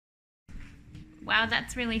Wow,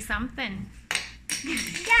 that's really something.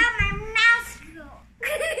 Got my nostril.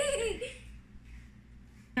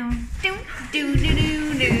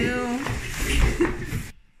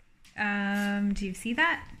 Do you see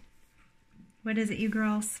that? What is it, you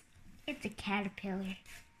girls? It's a caterpillar.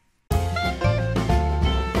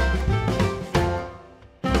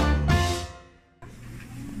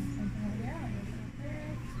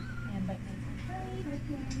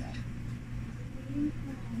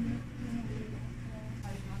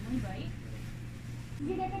 Did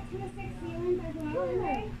you get the 2-6 feelings as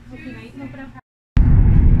well? It's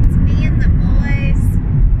me and the boys.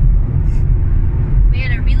 We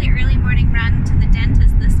had a really early morning run to the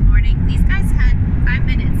dentist this morning. These guys had 5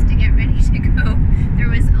 minutes to get ready to go. There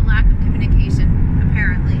was a lack of communication,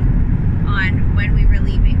 apparently, on when we were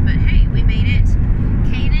leaving. But hey, we made it.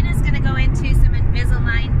 Caden is going to go into some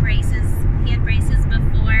Invisalign braces. He had braces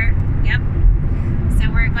before. Yep. So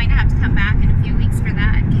we're going to have to come back in a few weeks for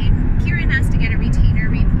that. Kieran has to get a retainer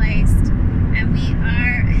replaced. And we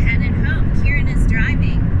are headed home. Kieran is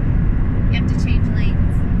driving. You have to change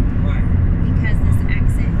lanes. Why? Because this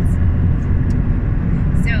exits.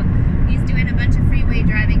 So he's doing a bunch of freeway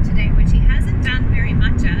driving today, which he hasn't done very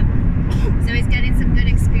much of. So he's getting some good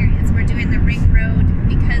experience. We're doing the ring road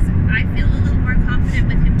because I feel a little more confident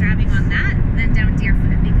with him driving on that than down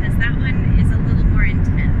Deerfoot, because that one is a little more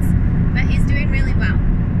intense. But he's doing really well.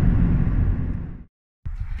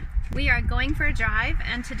 We are going for a drive,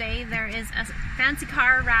 and today there is a fancy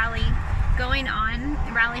car rally going on,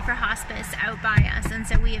 Rally for Hospice, out by us, and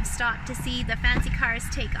so we have stopped to see the fancy cars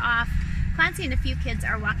take off. Clancy and a few kids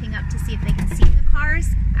are walking up to see if they can see the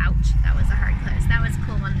cars. Ouch, that was a hard close. That was a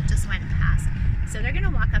cool one that just went past. So they're going to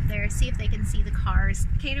walk up there, see if they can see the cars.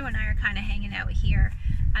 Kato and I are kind of hanging out here.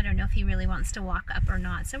 I don't know if he really wants to walk up or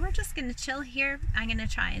not, so we're just going to chill here. I'm going to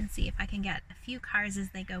try and see if I can get a few cars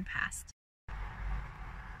as they go past.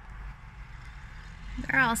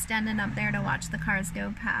 They're all standing up there to watch the cars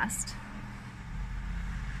go past.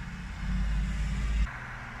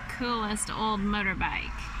 Coolest old motorbike.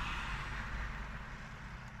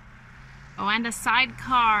 Oh, and a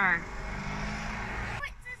sidecar.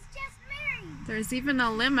 There's even a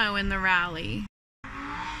limo in the rally.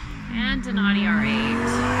 And an Audi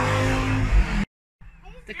R8.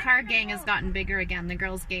 The car gang has gotten bigger again. The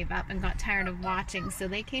girls gave up and got tired of watching, so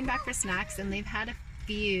they came back for snacks, and they've had a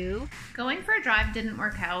few. Going for a drive didn't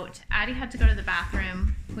work out. Addie had to go to the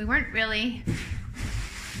bathroom. We weren't really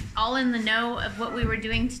all in the know of what we were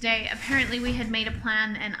doing today. Apparently we had made a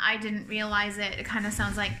plan and I didn't realize it. It kind of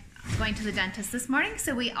sounds like going to the dentist this morning,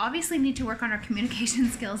 so we obviously need to work on our communication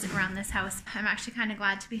skills around this house. I'm actually kind of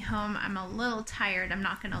glad to be home. I'm a little tired, I'm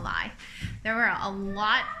not gonna lie. There were a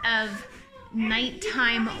lot of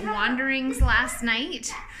nighttime wanderings last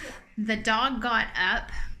night. The dog got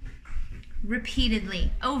up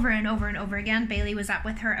repeatedly, over and over and over again. Bailey was up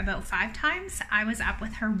with her about 5 times. I was up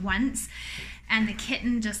with her once, and the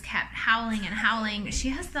kitten just kept howling and howling. She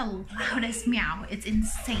has the loudest meow. It's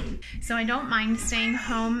insane. So I don't mind staying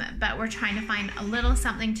home, but we're trying to find a little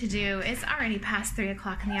something to do. It's already past 3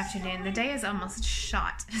 o'clock in the afternoon. The day is almost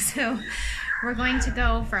shot. So we're going to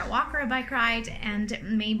go for a walk or a bike ride and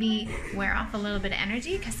maybe wear off a little bit of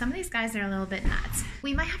energy, because some of these guys are a little bit nuts.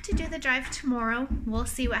 We might have to do the drive tomorrow. We'll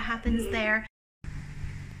see what happens there.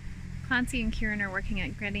 Clancy and Kieran are working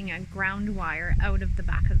at getting a ground wire out of the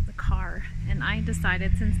back of the car, and I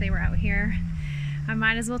decided, since they were out here, I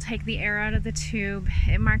might as well take the air out of the tube.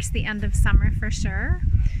 It marks the end of summer for sure.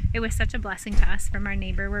 It was such a blessing to us from our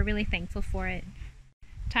neighbor. We're really thankful for it.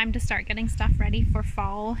 Time to start getting stuff ready for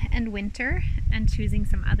fall and winter and choosing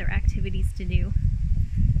some other activities to do.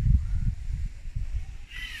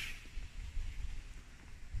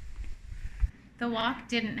 The walk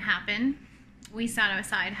didn't happen. We sat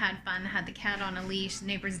outside, had fun, had the cat on a leash. The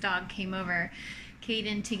neighbor's dog came over.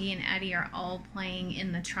 Caden, Tiggy, and Eddie are all playing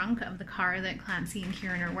in the trunk of the car that Clancy and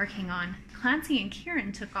Kieran are working on. Clancy and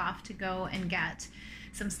Kieran took off to go and get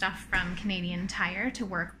some stuff from Canadian Tire to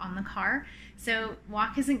work on the car. So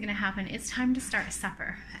walk isn't going to happen. It's time to start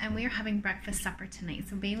supper, and we are having breakfast supper tonight.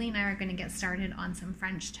 So Bailey and I are going to get started on some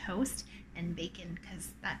French toast and bacon,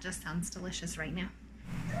 because that just sounds delicious right now.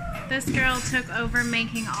 This girl took over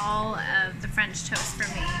making all of the French toast for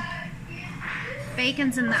me.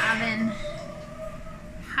 Bacon's in the oven.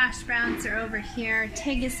 Hash browns are over here.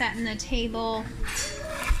 Tig is setting the table.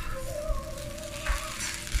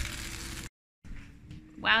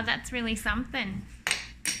 Wow, that's really something.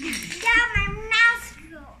 Got my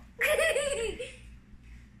nostril.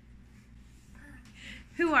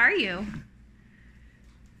 Who are you?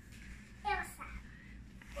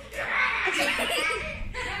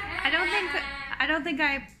 I don't think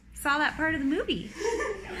I saw that part of the movie.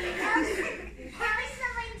 Tell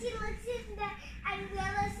someone to listen to and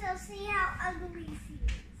realize they'll see how ugly she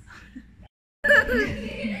is.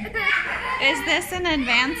 Is this an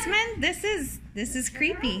advancement? This is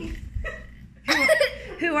creepy.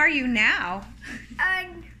 Who are you now?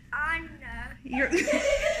 Anna. You're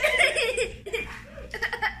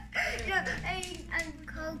No, I'm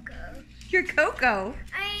Coco. You're Coco.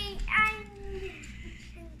 I'm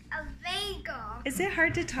a bagel. Is it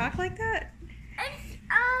hard to talk like that?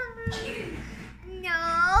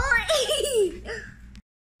 No.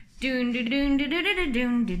 Doon doon doon doon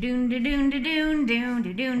doon doon doon doon doon doon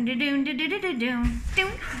doon doon doon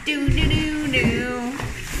doon doon doon.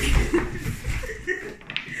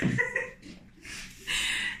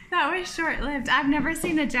 That was short-lived. I've never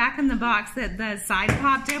seen a Jack in the Box that the side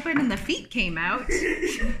popped open and the feet came out.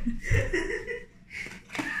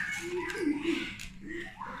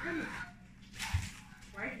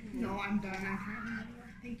 No, I'm done. I can't.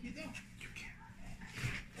 Thank you, though.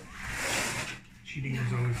 Cheating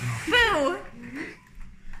is always an option. Boo!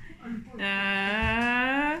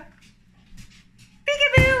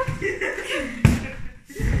 Peekaboo!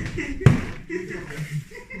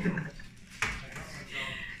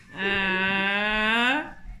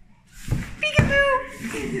 Peekaboo!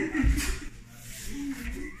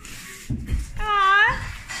 Aw,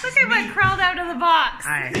 look at what crawled out of the box.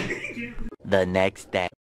 The next day.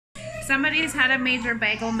 Somebody's had a major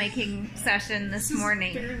bagel making session this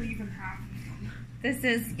morning. Barely even half. This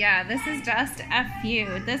is just a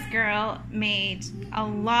few. This girl made a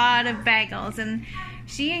lot of bagels, and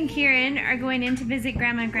she and Kieran are going in to visit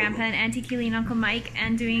Grandma and Grandpa and Auntie Keely and Uncle Mike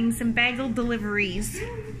and doing some bagel deliveries.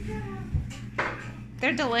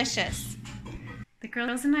 They're delicious. The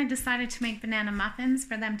girls and I decided to make banana muffins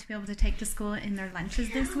for them to be able to take to school in their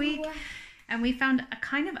lunches this week. And we found a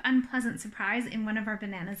kind of unpleasant surprise in one of our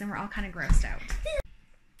bananas, and we're all kind of grossed out.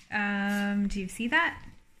 Do you see that?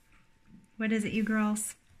 What is it, you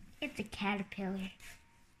girls? It's a caterpillar.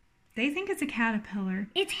 They think it's a caterpillar.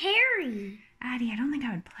 It's hairy. Addie, I don't think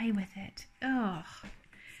I would play with it. Ugh.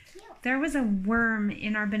 There was a worm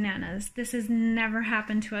in our bananas. This has never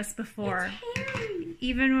happened to us before. It's hairy.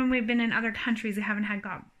 Even when we've been in other countries, we haven't had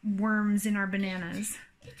got worms in our bananas.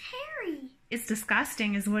 It's hairy. It's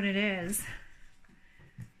disgusting is what it is.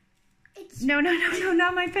 It's No,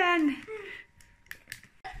 not my pen.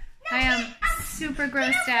 I am super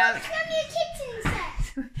grossed out.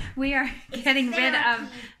 We are getting rid of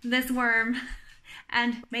this worm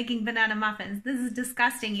and making banana muffins. This is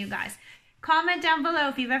disgusting, you guys. Comment down below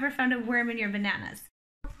if you've ever found a worm in your bananas.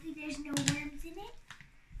 Hopefully there's no worms in it.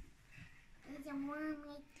 There's a worm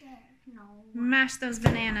right there. No. Mash those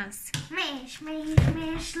bananas. Mash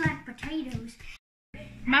like potatoes.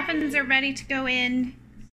 Muffins are ready to go in.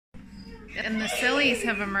 And the sillies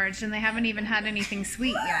have emerged and they haven't even had anything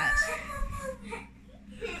sweet yet.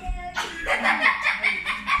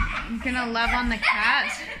 I'm gonna love on the cat.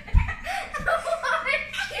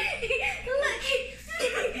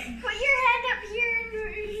 Put your hand up here.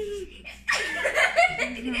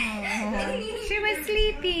 Oh, she was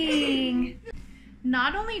sleeping.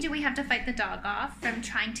 Not only do we have to fight the dog off from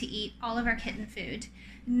trying to eat all of our kitten food,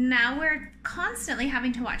 now we're constantly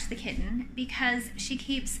having to watch the kitten because she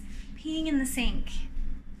keeps peeing in the sink.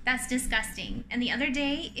 That's disgusting. And the other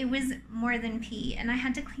day, it was more than pee, and I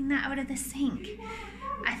had to clean that out of the sink.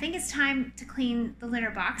 I think it's time to clean the litter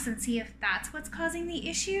box and see if that's what's causing the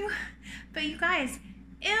issue. But you guys,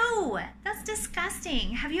 ew, that's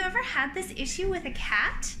disgusting. Have you ever had this issue with a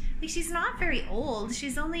cat? Like, she's not very old.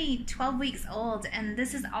 She's only 12 weeks old, and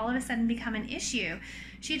this has all of a sudden become an issue.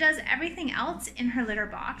 She does everything else in her litter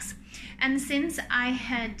box. And since I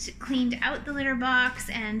had cleaned out the litter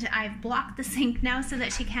box and I've blocked the sink now so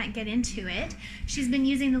that she can't get into it, she's been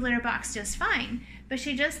using the litter box just fine. But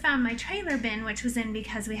she just found my trailer bin, which was in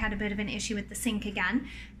because we had a bit of an issue with the sink again,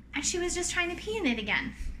 and she was just trying to pee in it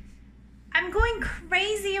again. I'm going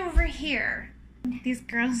crazy over here. These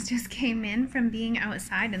girls just came in from being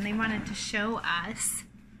outside and they wanted to show us.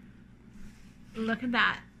 Look at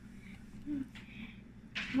that.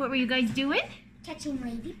 What were you guys doing? Catching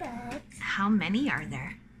ladybugs. How many are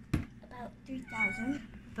there? About 3,000.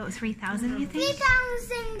 About 3,000, you think?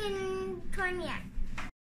 3,020.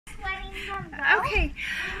 Sweating from both. Okay.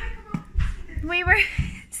 We were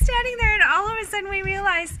standing there and all of a sudden we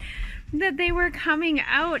realized that they were coming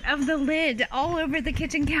out of the lid all over the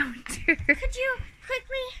kitchen counter. Could you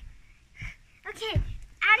quickly... Okay,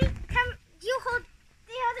 Addie, come, you hold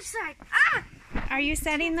the other side. Ah! Are you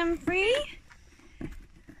setting them free?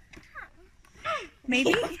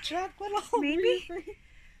 Maybe? Maybe?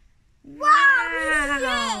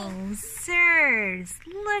 Wow, sirs,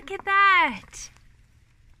 look at that.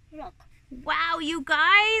 Look. Wow, you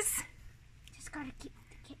guys. Just gotta keep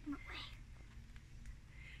the kitten away.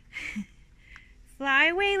 Fly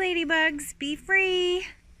away, ladybugs. Be free.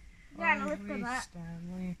 Gotta lift them up.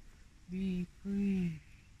 Stanley, be free.